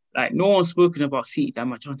 Like, no one's spoken about City that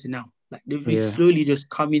much until now. Like, they've slowly just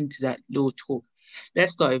come into that low talk.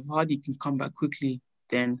 Leicester, if Vardy can come back quickly,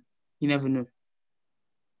 then you never know.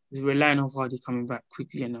 We're relying on Vardy coming back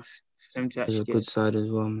quickly enough for them to actually get a good side as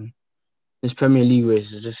well, man. This Premier League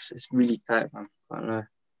race is it's really tight, man. Can't lie.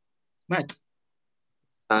 Mad.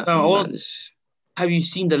 Tight, have you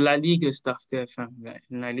seen the La Liga stuff there, fam? Like,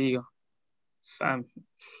 in La Liga, fam.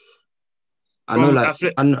 I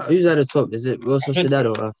know, who's at the top? Is it Real Sociedad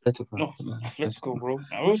or Atletico? No, Atletico, bro.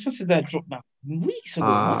 Real Sociedad dropped now weeks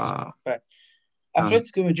ago.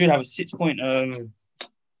 Atletico Madrid have a 6 point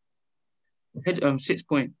 6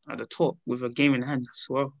 point at the top with a game in hand as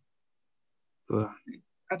well. Bro.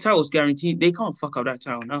 That title's guaranteed. They can't fuck up that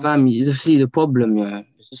title now. Fam, you see the problem, yeah.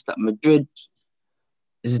 It's just that Madrid.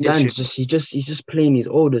 Zidane's he's just playing his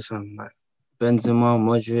oldest, fam. Like Benzema,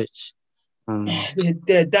 Modric.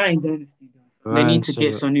 They're dying dynasty. They need to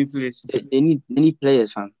get some new players. They need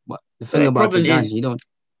players, fam. But the thing about Zidane, you don't.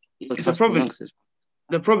 It's a problem.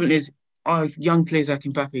 The problem is, are young players like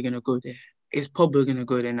Mbappe gonna go there? Is Pogba gonna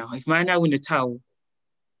go there now? If Man now win the title,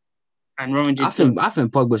 and Roman, I think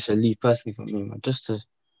Pogba should leave personally for me, man. Personally,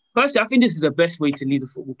 I think this is the best way to lead the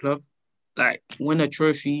football club. Like, win a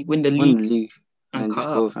trophy, win the league, and cut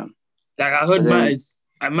out. Like, I heard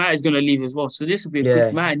Matt is gonna leave as well. So this will be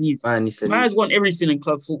a quick. Matt's won everything in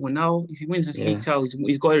club football. Now, if he wins this league title,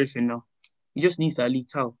 he's got everything now. He just needs that league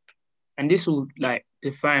title, and this will like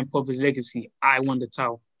define Pogba's legacy. I won the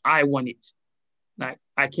title. I won it. Like,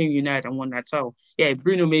 I came United and won that title. Yeah,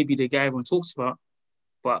 Bruno may be the guy everyone talks about,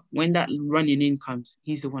 but when that running in comes,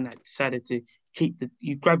 he's the one that decided to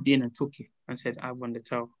you grabbed in and took it and said, I won the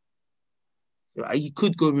title. So you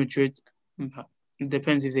could go Madrid. It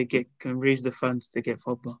depends if they can raise the funds to get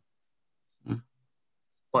Pogba.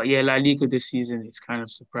 But yeah, La Liga this season, it's kind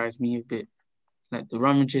of surprised me a bit. Like, the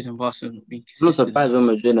Real Madrid and Barcelona being consistent. I'm not surprised when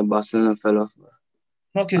Madrid and Barcelona fell off.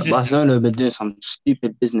 Barcelona have been doing some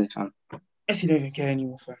stupid business, man. Messi don't even care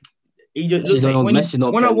anymore, fam. Messi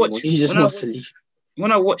don't care anymore. He just wants to leave.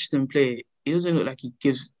 When I watch them play, it doesn't look like he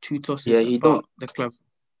gives two tosses about the club.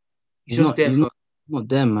 He's just there for... Not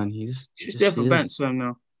there, man. He's just there for bands, fam,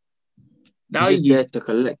 now. Now he's there to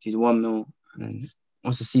collect his 1 mil, and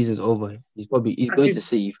once the season's over, he's going to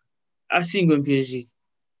save. I see him going PSG.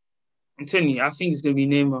 I'm telling you, I think it's going to be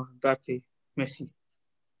Neymar, Mbappe, Messi.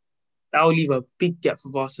 That will leave a big gap for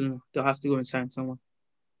Barcelona. They'll have to go and sign someone.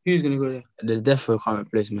 Who's going to go there? There's definitely can't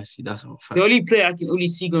replace Messi. That's all. The only player I can only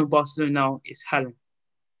see going to Barcelona now is Haaland.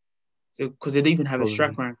 So, because they don't even have a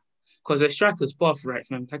striker around. Because their striker's buff, right,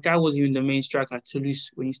 fam? That guy wasn't even the main striker at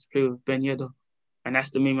Toulouse when he used to play with Ben Yedder. And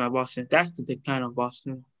that's the main man of Barcelona. That's the decline of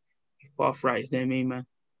Barcelona. If Barfright is their main man.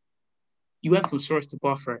 You went from Soros to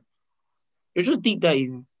Barfright. It's just deep that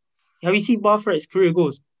even. Have you seen Barfright's career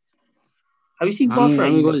goals? Have you seen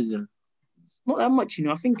Barfright? It's not that much,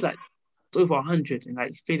 I think it's like it's over 100 and like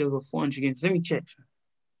he's played over 400 games. Let me check.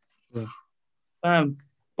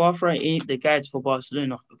 Barfright ain't the guys for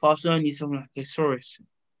Barcelona. Barcelona needs someone like a Soros.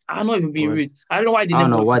 I'm not even being rude. I don't know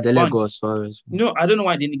why they let go of Suarez. No, I don't know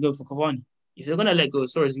why they didn't go for Cavani. If they're gonna let go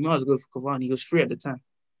of Suarez, you might as well go for Cavani. He was free at the time.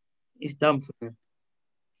 It's done for him.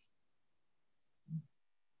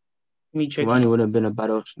 Let me check. Cavani would have been a bad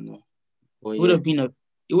option though. Well, It would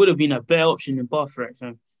have been a better option than Bathright,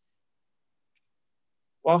 fam.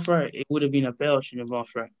 Bathright, it would have been a better option than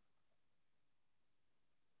Bathright.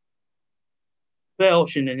 Better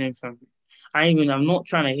option than him, fam. I'm not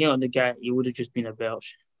trying to hate on the guy. It would have just been a better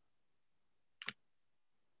option.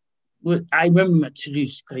 I remember him at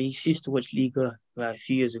Toulouse because he used to watch Liga a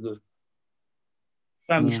few years ago.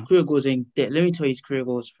 Fam, his career goals ain't dead. Let me tell you his career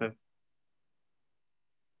goals, fam.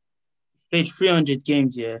 Played 300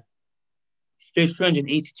 games, yeah. He's played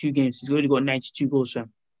 382 games. He's already got 92 goals,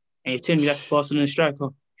 fam. And you're telling me that's Barcelona striker?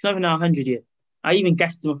 He's not even at 100 yet. I even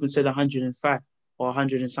gassed him up and said 105 or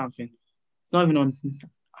 100 and something. It's not even on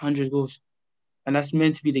 100 goals. And that's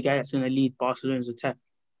meant to be the guy that's going to lead Barcelona's attack.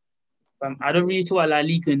 I don't really talk about La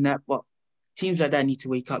Liga and that, but teams like that need to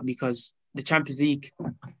wake up because the Champions League,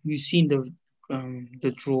 you've seen the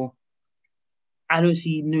draw. I don't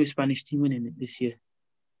see no Spanish team winning it this year.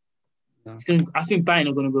 No. I think Bayern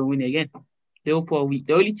are going to go win it again. Liverpool are weak.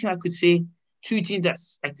 The only team I could say, two teams that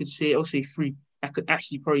I could say, I'll say three, that could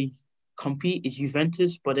actually probably compete is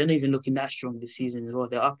Juventus, but they're not even looking that strong this season as well.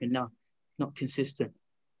 They're up and down, not consistent.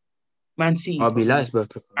 Man City, RB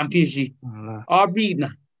Leipzig and PSG.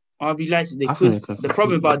 RB Leipzig, they could. The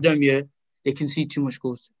problem about them, yeah, they concede too much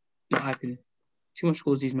goals. Not happening. Too much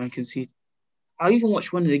goals these men concede. I even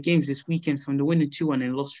watched one of the games this weekend from the winning 2-1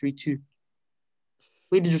 and lost 3-2.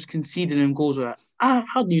 Where they just conceded them goals were like,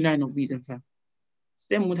 how do United not beat them, fam? It's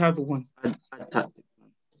them would have won. I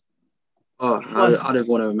don't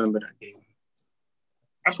want to remember that game.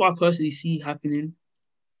 That's what I personally see happening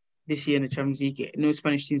this year in the Champions League. No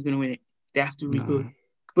Spanish team's going to win it. They have to rebuild. No.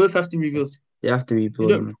 Both have to rebuild. They have to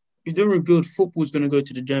rebuild. If they don't rebuild, football's going to go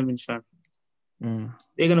to the Germans, fam.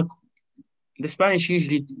 They're going to... The Spanish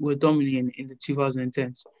usually were dominating in the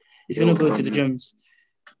 2010s. It's going to go to the Germans.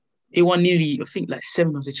 They won nearly, I think, like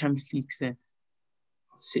 7 of the Champions Leagues then.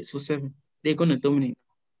 6 or 7. They're going to dominate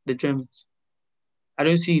the Germans. I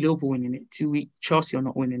don't see Liverpool winning it. 2 weeks. Chelsea are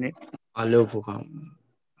not winning it. Liverpool can't.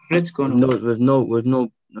 Let's go. With no what's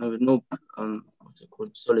it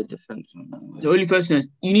called? Solid defense. The only person is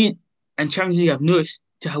you need, and Champions League, I've noticed,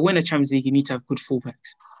 to win a Champions League, you need to have good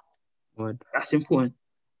fullbacks. What? That's important.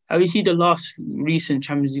 Have you seen the last recent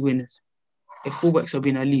Champions League winners? The fullbacks have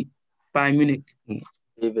been elite. Bayern Munich,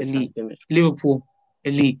 elite. Liverpool,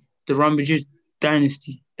 elite. The Real Madrid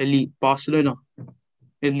dynasty, elite. Barcelona,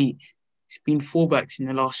 elite. It's been fullbacks in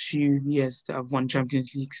the last few years that have won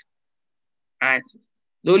Champions Leagues. And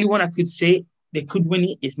the only one I could say they could win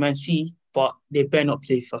it is Man City, but they better not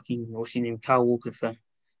play fucking, what's his name, Kyle Walker, fam,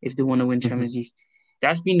 if they want to win Champions League.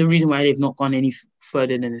 That's been the reason why they've not gone any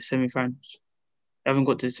further than the semi-finals. They haven't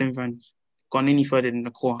got to the semi-finals, gone any further than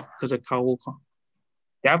the quarter because of Kyle Walker.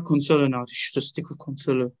 They have Cancelo now. They should just stick with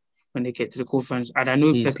Cancelo when they get to the quarterfinals. And I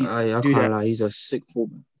know Pep do that. He's a sick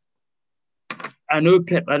fullback. I know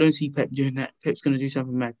Pep. I don't see Pep doing that. Pep's going to do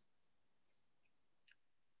something mad.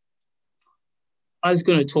 I was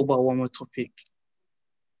going to talk about one more topic.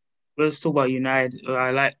 Let's talk about United.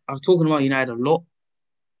 I was talking about United a lot.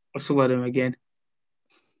 Let's talk about them again.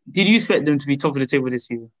 Did you expect them to be top of the table this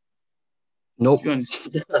season? Nope. Where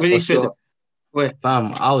do you expect them? Where?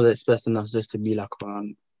 Fam, I was expecting us just to be like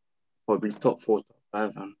around probably top 4, top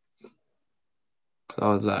 5, man. Because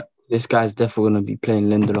I was like, this guy's definitely going to be playing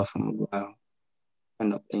Lindelof and Maguire.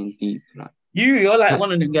 End up playing deep. You're like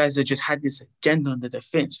one of the guys that just had this agenda on the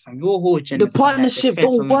defense, fam. Your whole agenda. The partnership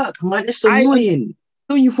don't work, man. It's annoying.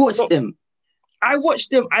 You watched them. I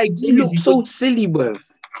watched them. I agree. You look so silly, bro.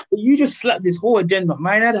 You just slapped this whole agenda.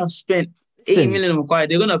 Man, I'd have spent 80 million on Maguire.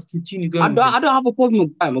 They're gonna continue going. I don't have a problem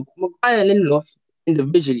with Maguire. Maguire and Lindelof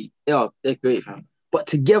individually, they're great, fam. But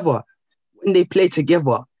together, when they play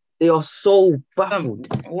together, they are so baffled.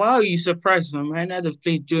 Why are you surprised, man? Man, I'd have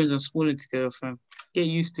played Jones and Smalling together, fam. Get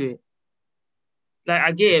used to it. Like,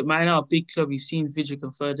 I get it, man. Now a big club, you've seen Vidrick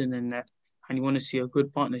and Ferdinand and that, and you want to see a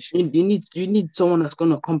good partnership. You need someone that's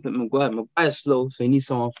gonna complement Maguire. Maguire's slow, so you need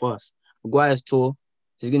someone fast. Maguire's tall, so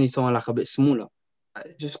he's gonna need someone like a bit smaller.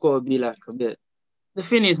 Just gotta be like a bit. The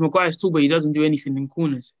thing is, Maguire's tall, but he doesn't do anything in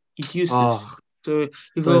corners. He's useless. So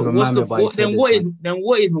what is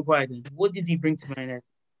Maguire then? What did he bring to Man United?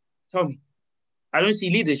 Tell me. I don't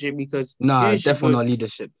see leadership because definitely not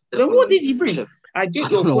leadership. Then what did he bring? I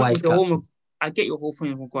get your whole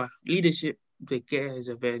point with Maguire. Leadership, the guy is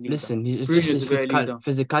a better leader. Listen, it's just his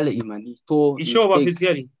physicality, man. He's tall. He's sure about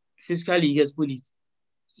physicality. Physicality, he gets bullied.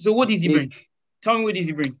 So what does he bring? Tell me what does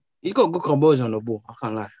he bring? He's got good composure on the ball. I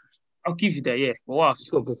can't lie. I'll give you that, yeah. But wow. He's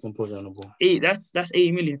got good composure on the ball. That's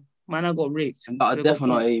 80 million. Man, I got raped. They got Definitely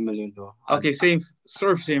not bumped. 80 million though. Okay, sorry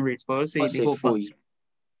for saying raped, but I'll say I'd they say got 40. bumped.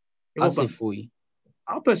 They I'd got say bumped. 40.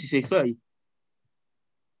 I'll personally say 30.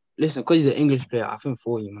 Listen, because he's an English player, I think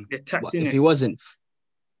 40, man. They're taxed But in if it. he wasn't,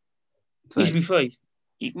 He should 30. be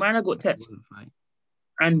 30. Man, I got If he text. wasn't 30.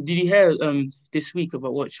 And did you hear this week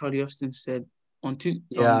about what Charlie Austin said on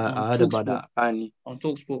Yeah, on I heard about Talksport? that. Apparently, On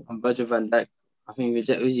Talksport. on Virgil van Dijk. I think he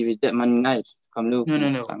reject Man United to come No, Liverpool. no,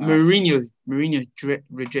 no. Something like Mourinho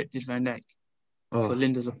rejected Van Dijk that. for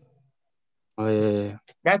Lindelof. Oh yeah.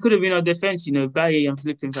 That could have been our defense, Baye and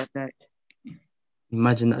flipping Van Dijk.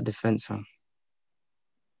 Imagine that defense, man.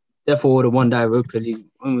 Therefore, would have won that Europa League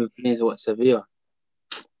when we were playing Sevilla.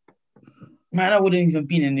 Man, I wouldn't even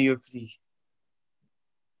been in the Europa League.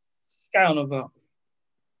 Sky on about.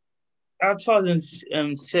 Our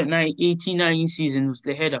 2018-19 season was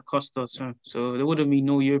the head that cost us, man. So there would have been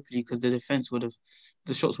no Europa League because the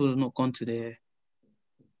shots would have not gone to the air.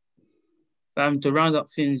 To round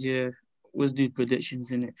up things, yeah, let's do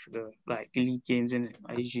predictions in it for the league games in it.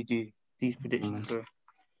 I usually do these predictions. So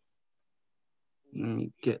let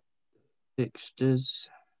me get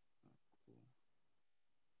fixtures.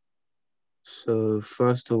 So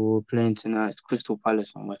first of all, playing tonight, Crystal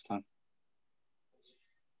Palace on West Ham.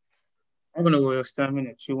 I'm gonna go West Ham in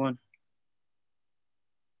it 2-1.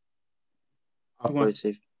 I'll probably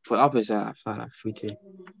say 3-2.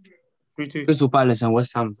 3-2. Crystal Palace and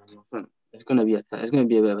West Ham. It's gonna be a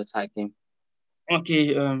bit of a tight game.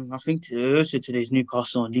 Okay, I think today's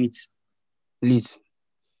Newcastle and Leeds. Leeds.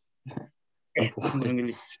 Yeah, I'm going to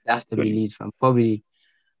Leeds. It has to be Leeds, fam. Probably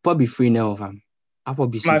 3-0, fam. I'll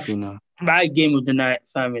probably say 3-0. My game of the night,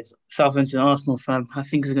 fam, is Southampton Arsenal, fam. I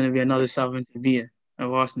think it's going to be another Southampton beat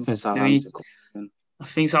of Arsenal. I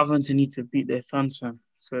think Southampton need to beat their fans, fam.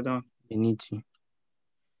 So down. They need to.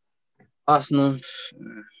 Arsenal,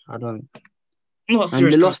 I don't. Not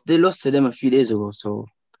serious. They lost to them a few days ago, so.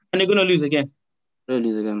 And they're gonna lose again. They'll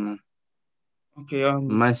lose again, man. Okay.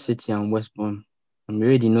 Man City and West Brom. We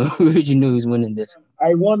already know who's winning this.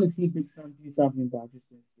 I want to see Big Sam do something, but I just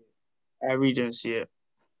don't see it. I really don't see it.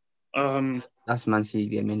 That's Man City's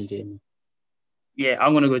game any day. Yeah,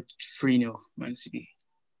 I'm gonna go 3-0 Man City.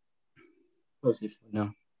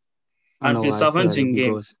 No. And for the Southampton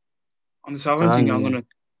game, on the Southampton game, I'm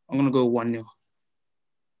gonna go 1-0.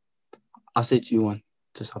 I'll say 2-1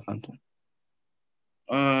 to Southampton.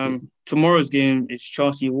 Tomorrow's game is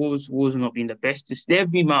Chelsea Wolves. Wolves have not been the best.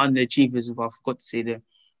 They've been my underachievers, but I forgot to say them.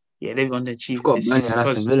 Yeah, they've underachieved. You've got Burnley and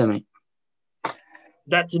Aston Villa, mate.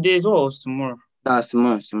 That today as well, or tomorrow? That's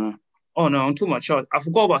tomorrow. Oh no, I'm talking about Chelsea. I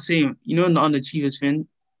forgot about saying, in the underachievers thing,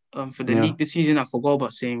 for the league this season, I forgot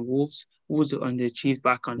about saying Wolves. Wolves are underachieved,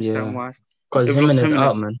 but I can understand why. Because Jimenez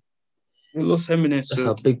out, man. They lost Jimenez. That's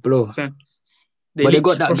a big blow. But they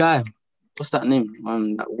got that guy. What's that name?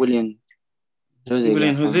 That William Jose.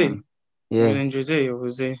 William Jose. Yeah. William Jose or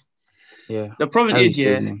Jose. Yeah. The problem is,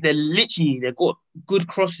 they've got good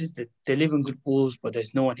crosses, they're delivering good balls, but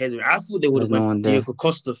there's no one heading. I thought they would have went for Diego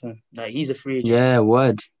Costa, fam. Like, he's a free agent. Yeah,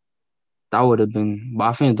 word. That would have been, but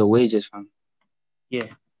I think the wages, fam. Yeah.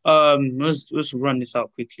 Let's run this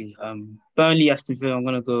out quickly. Burnley, Aston Villa. I'm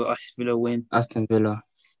gonna go Aston Villa win. Aston Villa.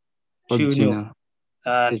 2-0.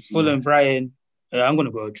 Fulham, Brighton. I'm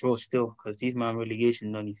gonna go a draw still because these man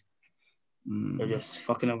relegation nunnies. They're just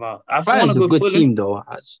fucking about. Brighton's a good team though.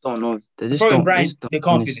 I just don't know. They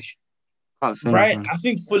can't finish. Brighton, I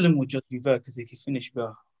think Fulham would just be better because they can finish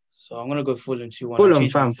better. So I'm gonna go Fulham 2-1. Fulham,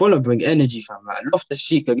 fam. Fulham bring energy, fam. Like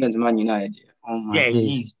Loftus-Cheek against Man United. Oh my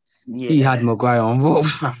days. He had Maguire on roll,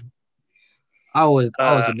 fam. I was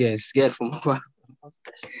getting scared for Maguire.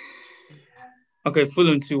 Okay,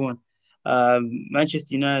 Fulham 2-1.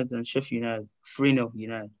 Manchester United and Sheffield United 3-0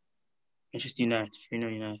 United. Manchester United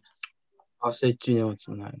 3-0 United. I'll say 2-0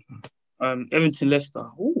 tonight. Everton Leicester.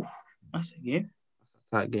 Ooh, that's a game. That's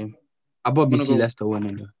a tight game. I'll probably see Leicester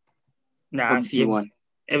winning though. Nah, I see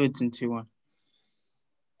Everton 2-1.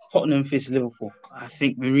 Tottenham face Liverpool. I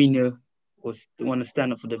think Mourinho was the one to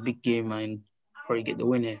stand up for the big game and probably get the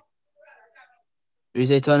win here. You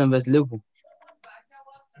say Tottenham versus Liverpool?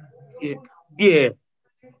 Yeah.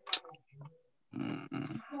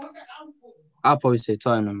 I'll probably say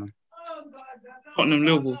Tottenham, man. Tottenham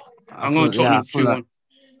Liverpool. I'm going Tottenham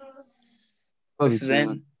 2-1. This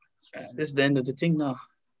is the end of the thing now.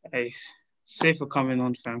 Hey, safe for coming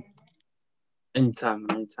on, fam. Anytime.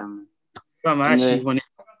 Fam, I actually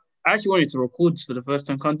wanted to record for the first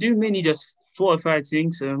time. Can't do many just 4 or 5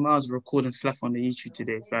 things. So I was recording slap on the YouTube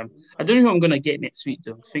today, fam. I don't know who I'm gonna get next week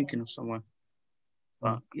though. I'm thinking of someone.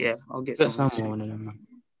 But yeah, I'll get someone.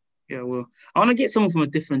 Yeah, well, I want to get someone from a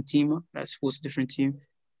different team that supports a different team.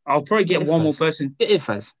 I'll probably get one more person. Get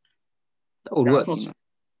Ifaz. That would That's work, not you know.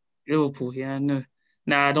 Liverpool. Yeah, I know.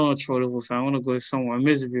 Nah, I don't want to troll Liverpool fan. I want to go somewhere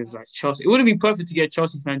miserable like Chelsea. It wouldn't be perfect to get a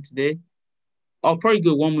Chelsea fan today. I'll probably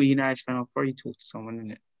go one more United fan. I'll probably talk to someone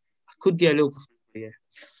in it. I could get a Liverpool fan, but yeah.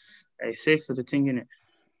 Hey, safe for the thing in it.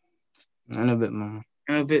 In a bit, man.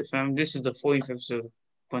 In a bit, fam. This is the 40th episode of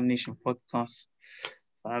One Nation Podcast.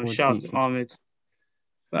 Shout out to Ahmed.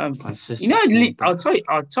 You know, I'll tell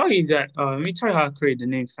you that. Let me tell you how I created the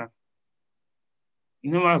name, fam.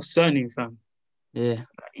 You know my surname, fam. Yeah.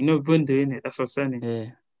 You know Bunda, innit? That's our surname.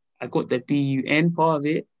 Yeah. I got the BUN part of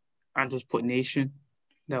it and just put Nation.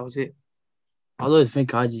 That was it. I always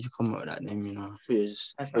think, how did you come up with that name, you know? I feel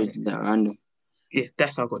it's just that random. Yeah,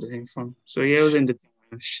 that's how I got the name from. So yeah, it was in the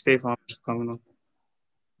safe arms coming on.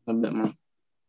 A bit, man.